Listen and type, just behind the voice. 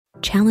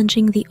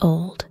Challenging the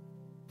old,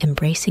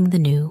 embracing the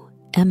new,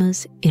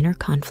 Emma's inner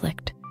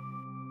conflict.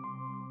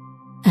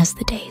 As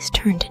the days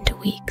turned into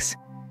weeks,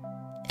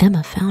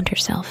 Emma found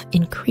herself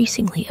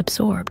increasingly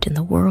absorbed in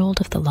the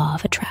world of the law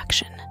of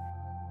attraction.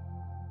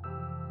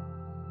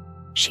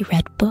 She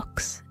read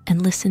books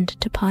and listened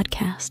to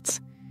podcasts,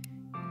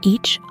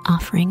 each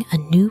offering a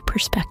new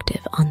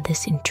perspective on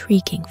this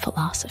intriguing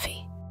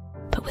philosophy.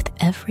 But with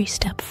every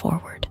step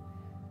forward,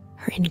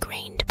 her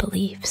ingrained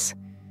beliefs,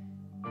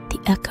 the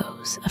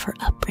echoes of her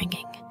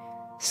upbringing,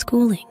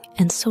 schooling,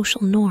 and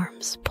social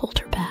norms pulled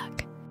her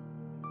back.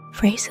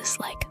 Phrases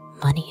like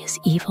money is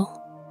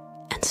evil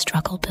and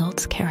struggle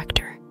builds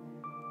character,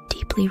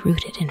 deeply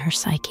rooted in her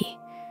psyche,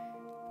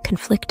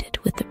 conflicted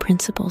with the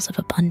principles of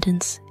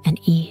abundance and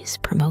ease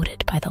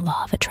promoted by the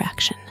law of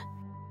attraction.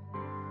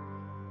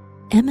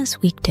 Emma's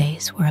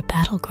weekdays were a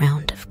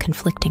battleground of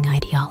conflicting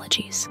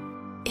ideologies.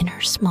 In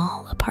her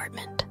small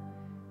apartment,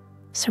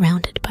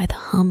 surrounded by the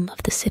hum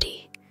of the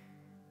city,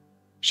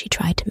 she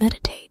tried to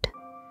meditate,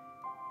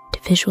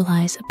 to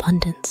visualize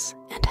abundance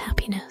and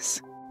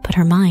happiness, but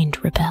her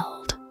mind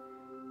rebelled,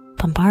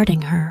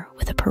 bombarding her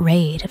with a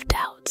parade of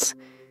doubts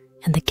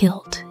and the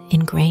guilt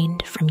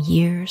ingrained from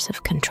years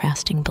of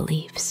contrasting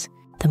beliefs.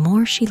 The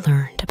more she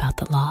learned about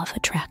the law of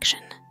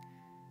attraction,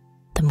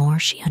 the more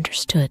she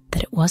understood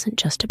that it wasn't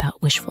just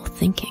about wishful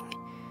thinking.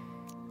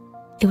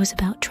 It was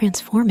about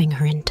transforming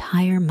her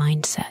entire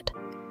mindset,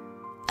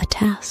 a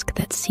task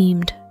that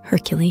seemed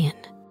Herculean.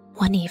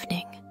 One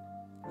evening,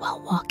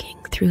 while walking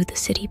through the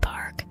city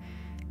park,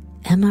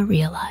 Emma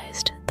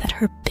realized that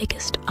her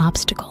biggest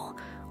obstacle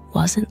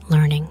wasn't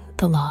learning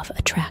the law of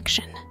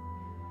attraction.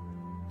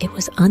 It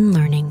was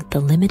unlearning the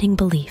limiting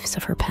beliefs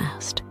of her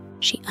past.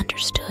 She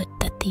understood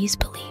that these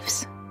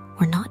beliefs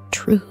were not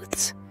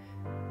truths,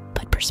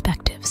 but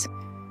perspectives,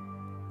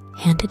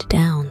 handed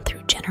down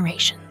through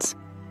generations,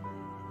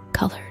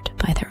 colored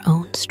by their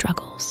own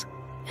struggles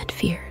and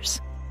fears.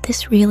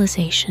 This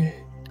realization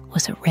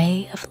was a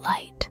ray of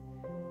light,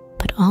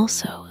 but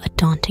also a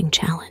daunting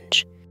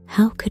challenge.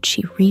 How could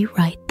she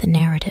rewrite the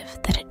narrative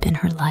that had been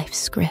her life's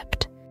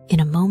script? In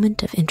a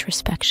moment of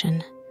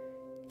introspection,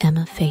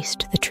 Emma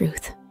faced the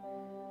truth.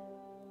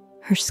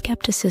 Her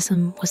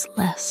skepticism was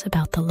less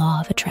about the law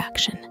of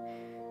attraction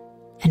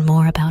and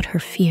more about her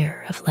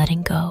fear of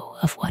letting go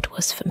of what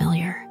was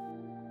familiar.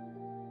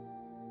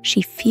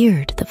 She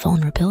feared the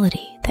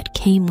vulnerability that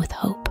came with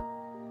hope,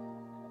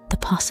 the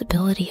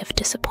possibility of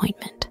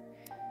disappointment.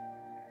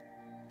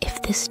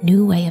 If this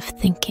new way of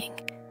thinking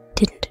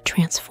didn't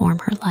transform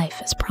her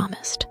life as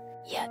promised,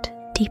 yet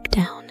deep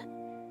down,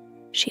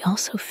 she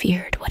also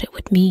feared what it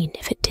would mean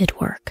if it did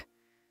work.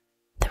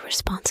 The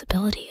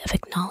responsibility of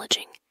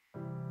acknowledging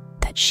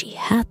that she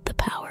had the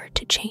power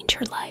to change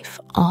her life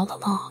all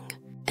along.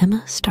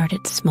 Emma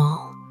started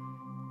small,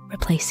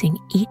 replacing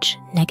each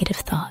negative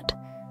thought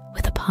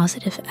with a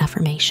positive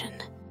affirmation.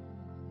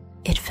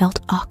 It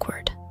felt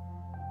awkward,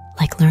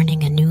 like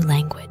learning a new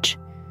language,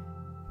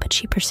 but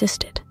she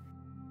persisted.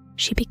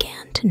 She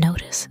began to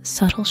notice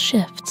subtle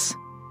shifts,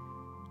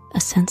 a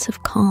sense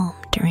of calm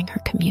during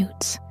her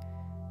commutes,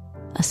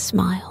 a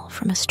smile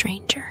from a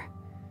stranger,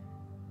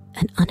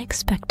 an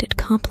unexpected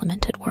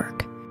compliment at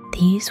work.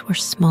 These were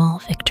small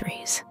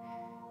victories,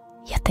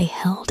 yet they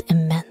held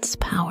immense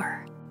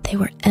power. They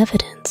were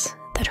evidence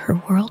that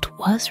her world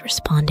was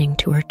responding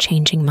to her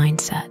changing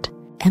mindset.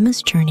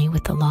 Emma's journey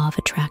with the law of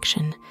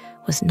attraction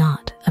was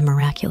not a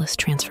miraculous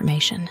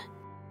transformation.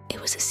 It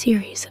was a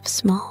series of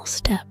small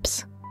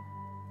steps,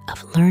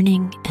 of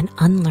learning and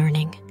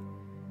unlearning,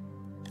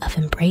 of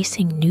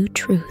embracing new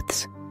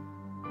truths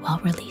while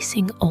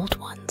releasing old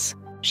ones.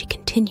 She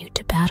continued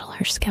to battle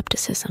her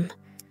skepticism,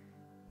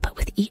 but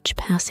with each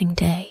passing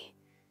day,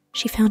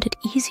 she found it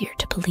easier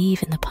to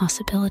believe in the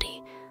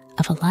possibility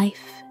of a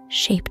life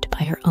shaped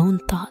by her own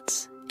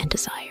thoughts and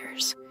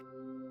desires.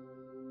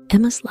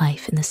 Emma's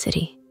life in the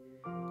city,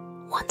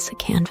 once a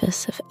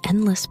canvas of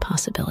endless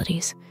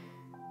possibilities,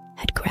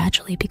 had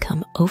gradually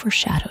become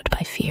overshadowed by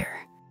fear.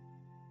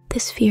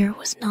 This fear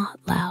was not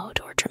loud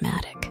or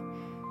dramatic.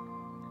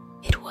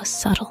 It was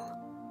subtle,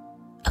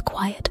 a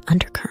quiet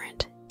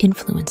undercurrent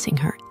influencing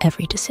her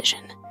every decision.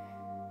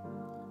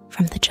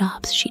 From the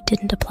jobs she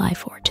didn't apply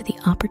for to the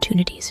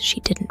opportunities she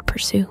didn't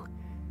pursue.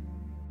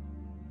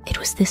 It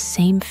was this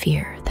same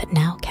fear that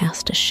now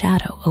cast a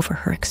shadow over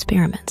her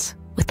experiments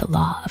with the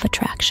law of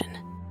attraction.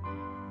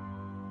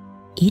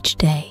 Each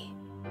day,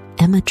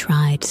 Emma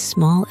tried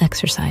small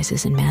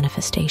exercises in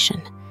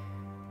manifestation,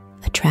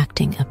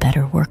 attracting a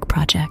better work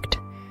project,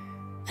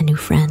 a new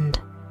friend,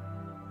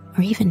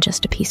 or even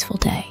just a peaceful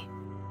day.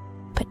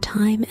 But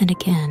time and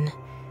again,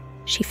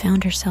 she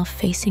found herself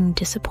facing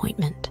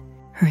disappointment.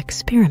 Her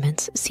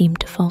experiments seemed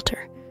to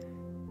falter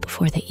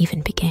before they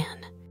even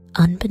began.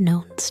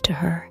 Unbeknownst to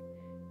her,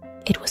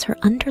 it was her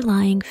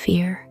underlying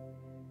fear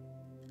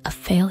of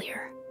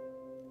failure,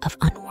 of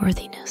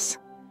unworthiness,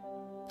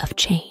 of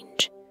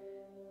change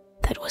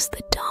that was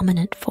the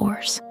dominant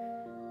force,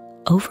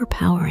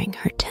 overpowering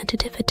her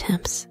tentative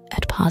attempts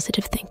at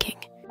positive thinking.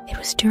 It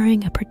was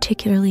during a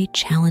particularly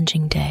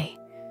challenging day,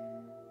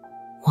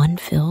 one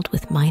filled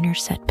with minor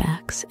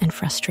setbacks and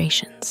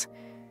frustrations,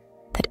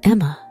 that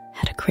Emma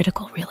had a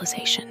critical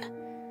realization.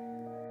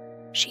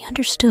 She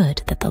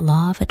understood that the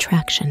law of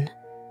attraction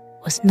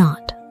was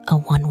not a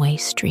one-way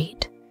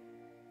street.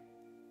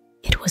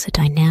 It was a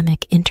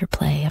dynamic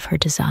interplay of her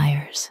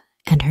desires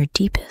and her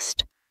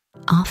deepest,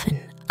 often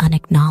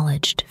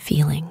unacknowledged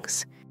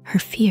feelings. Her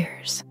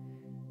fears,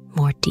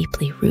 more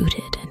deeply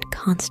rooted and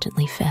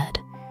constantly fed,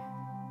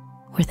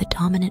 were the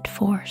dominant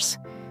force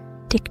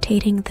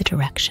dictating the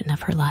direction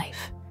of her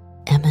life.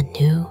 Emma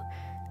knew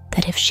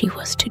that if she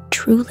was to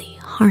truly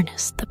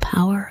harness the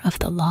power of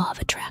the law of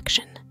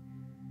attraction,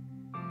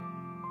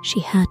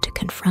 she had to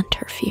confront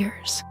her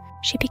fears.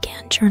 She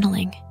began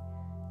journaling,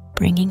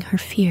 bringing her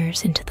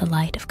fears into the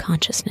light of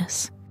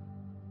consciousness.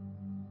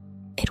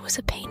 It was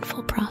a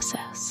painful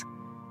process,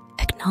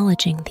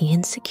 acknowledging the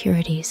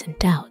insecurities and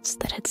doubts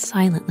that had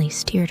silently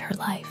steered her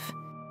life.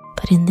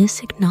 But in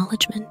this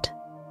acknowledgement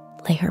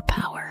lay her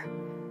power,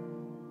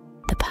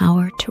 the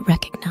power to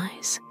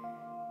recognize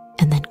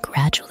and then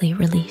gradually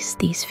release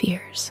these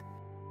fears.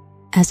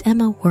 As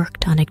Emma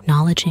worked on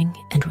acknowledging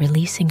and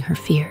releasing her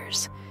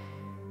fears,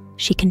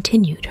 she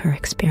continued her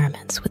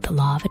experiments with the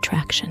law of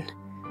attraction.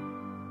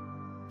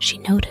 She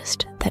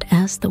noticed that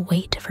as the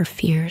weight of her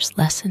fears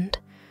lessened,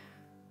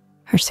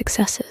 her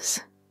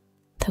successes,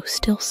 though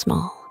still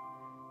small,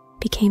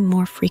 became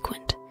more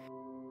frequent.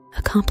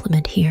 A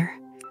compliment here,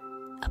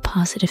 a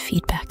positive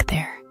feedback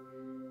there,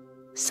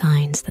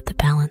 signs that the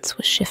balance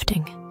was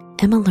shifting.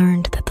 Emma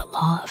learned that the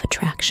law of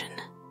attraction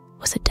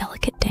was a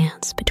delicate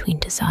dance between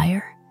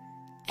desire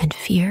and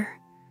fear,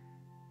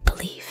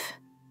 belief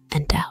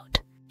and doubt.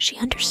 She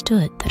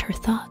understood that her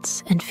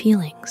thoughts and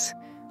feelings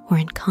were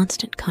in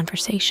constant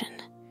conversation,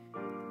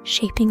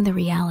 shaping the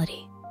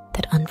reality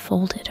that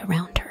unfolded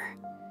around her.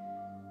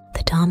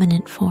 The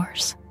dominant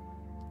force,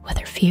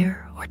 whether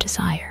fear or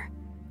desire,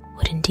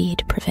 would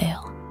indeed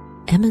prevail.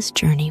 Emma's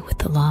journey with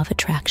the law of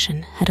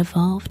attraction had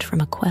evolved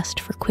from a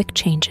quest for quick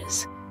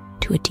changes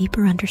to a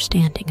deeper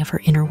understanding of her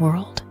inner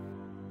world.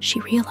 She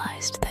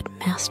realized that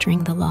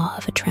mastering the law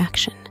of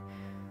attraction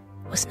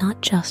was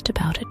not just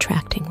about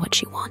attracting what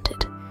she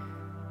wanted,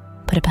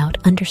 but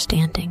about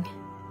understanding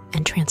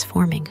and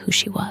transforming who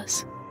she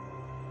was.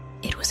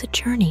 It was a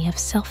journey of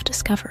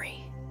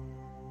self-discovery,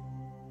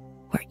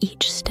 where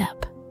each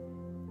step,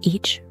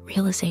 each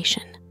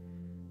realization,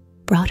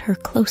 brought her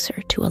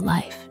closer to a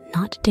life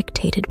not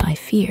dictated by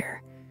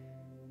fear,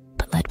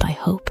 but led by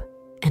hope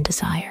and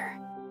desire.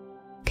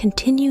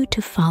 Continue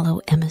to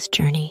follow Emma's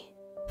journey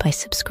by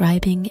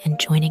subscribing and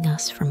joining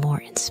us for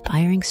more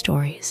inspiring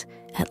stories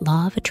at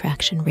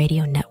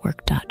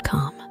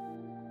lawofattractionradionetwork.com.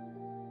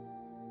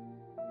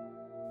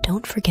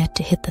 Don't forget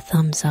to hit the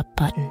thumbs up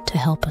button to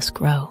help us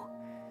grow,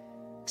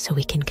 so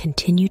we can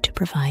continue to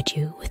provide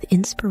you with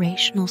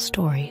inspirational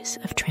stories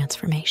of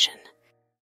transformation.